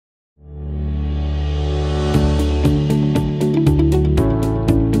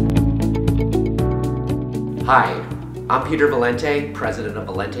Hi, I'm Peter Valente, President of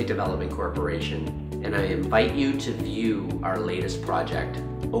Valente Development Corporation, and I invite you to view our latest project,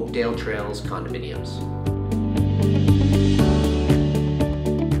 Oakdale Trails Condominiums.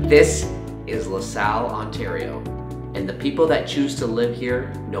 This is LaSalle, Ontario, and the people that choose to live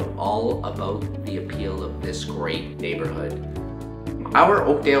here know all about the appeal of this great neighborhood. Our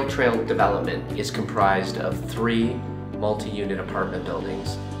Oakdale Trail development is comprised of 3 multi-unit apartment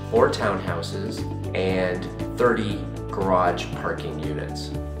buildings, 4 townhouses, and 30 garage parking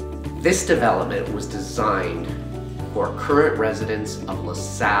units. This development was designed for current residents of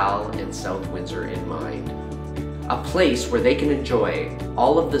LaSalle and South Windsor in mind. A place where they can enjoy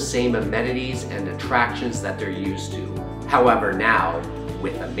all of the same amenities and attractions that they're used to, however now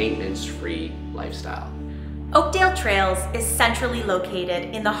with a maintenance-free lifestyle. Oakdale Trails is centrally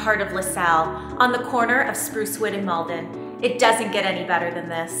located in the heart of LaSalle on the corner of Sprucewood and Malden. It doesn't get any better than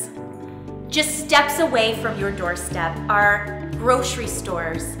this. Just steps away from your doorstep are grocery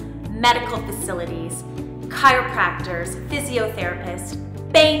stores, medical facilities, chiropractors, physiotherapists,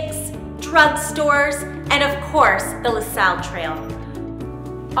 banks, drug stores, and of course, the LaSalle Trail.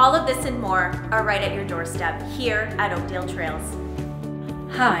 All of this and more are right at your doorstep here at Oakdale Trails.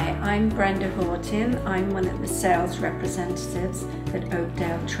 Hi, I'm Brenda Horton. I'm one of the sales representatives at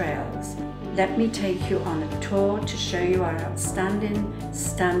Oakdale Trails. Let me take you on a tour to show you our outstanding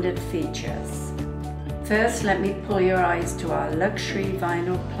standard features. First, let me pull your eyes to our luxury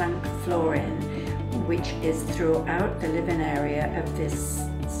vinyl plank flooring, which is throughout the living area of this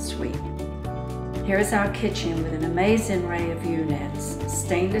suite. Here is our kitchen with an amazing array of units,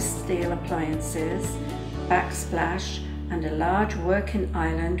 stainless steel appliances, backsplash, and a large working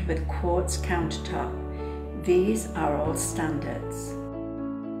island with quartz countertop. These are all standards.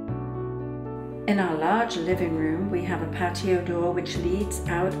 In our large living room, we have a patio door which leads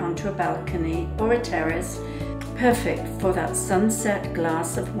out onto a balcony or a terrace, perfect for that sunset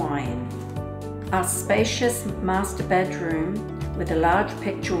glass of wine. Our spacious master bedroom with a large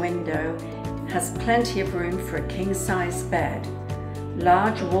picture window has plenty of room for a king-size bed,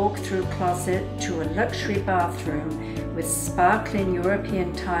 large walk-through closet to a luxury bathroom with sparkling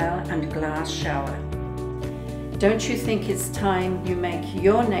European tile and glass shower. Don't you think it's time you make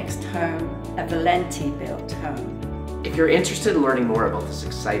your next home a Valente-built home? If you're interested in learning more about this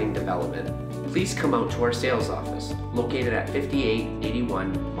exciting development, please come out to our sales office located at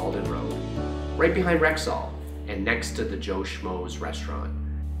 5881 Malden Road, right behind Rexall and next to the Joe Schmo's restaurant.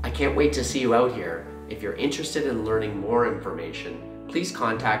 I can't wait to see you out here. If you're interested in learning more information, please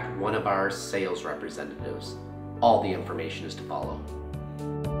contact one of our sales representatives. All the information is to follow.